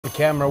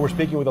camera, we're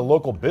speaking with a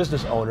local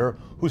business owner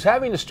who's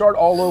having to start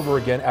all over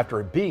again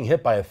after being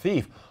hit by a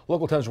thief.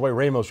 Local 10's Roy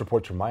Ramos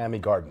reports from Miami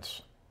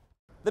Gardens.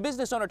 The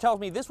business owner tells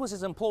me this was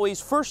his employee's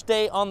first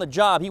day on the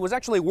job. He was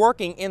actually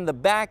working in the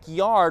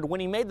backyard when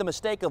he made the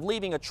mistake of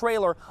leaving a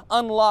trailer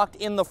unlocked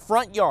in the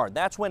front yard.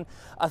 That's when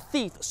a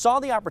thief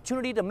saw the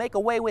opportunity to make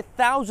away with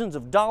thousands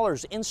of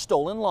dollars in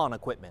stolen lawn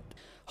equipment.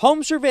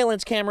 Home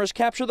surveillance cameras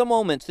capture the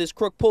moments this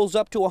crook pulls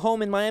up to a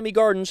home in Miami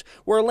Gardens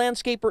where a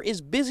landscaper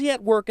is busy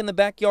at work in the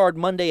backyard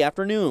Monday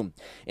afternoon.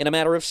 In a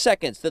matter of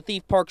seconds, the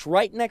thief parks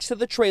right next to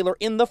the trailer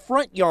in the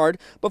front yard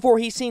before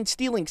he's seen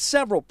stealing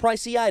several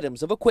pricey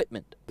items of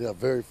equipment. Yeah,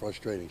 very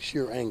frustrating,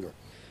 sheer anger.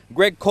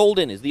 Greg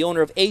Colden is the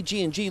owner of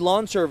AG&G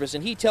Lawn Service,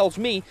 and he tells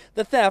me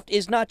the theft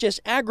is not just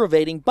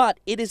aggravating,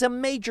 but it is a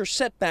major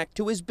setback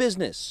to his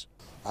business.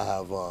 I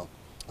have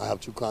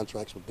 2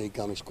 contracts with Dade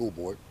County School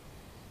Board,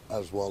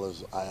 as well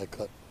as I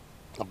cut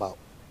about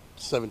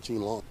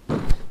 17 lawns.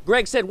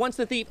 Greg said once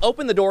the thief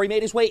opened the door, he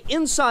made his way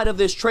inside of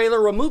this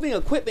trailer, removing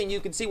equipment you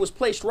can see was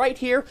placed right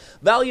here,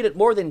 valued at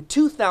more than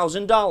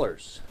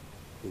 $2,000.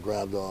 He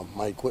grabbed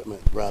my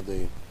equipment, grabbed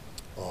the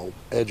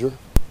edger,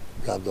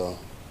 grabbed the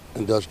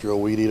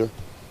industrial weed eater,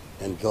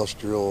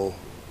 industrial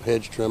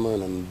hedge trimmer,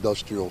 and an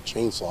industrial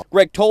chainsaw.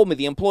 Greg told me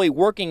the employee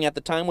working at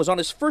the time was on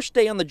his first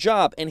day on the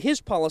job, and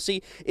his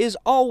policy is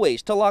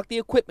always to lock the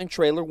equipment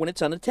trailer when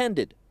it's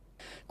unattended.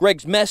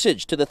 Greg's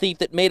message to the thief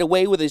that made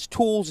away with his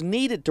tools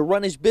needed to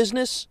run his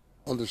business: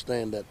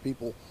 understand that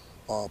people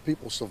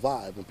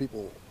survive and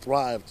people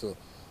thrive to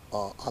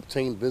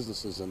obtain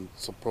businesses and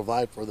to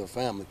provide for their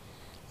family,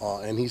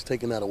 and he's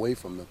taking that away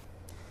from them.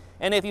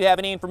 And if you have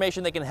any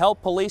information that can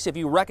help police, if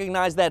you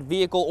recognize that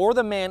vehicle or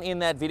the man in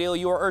that video,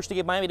 you are urged to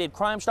give Miami-Dade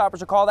Crime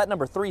Stoppers a call. That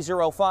number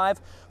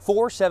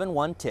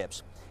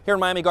 305-471-TIPS. Here in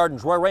Miami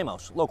Gardens, Roy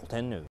Ramos, Local 10 News.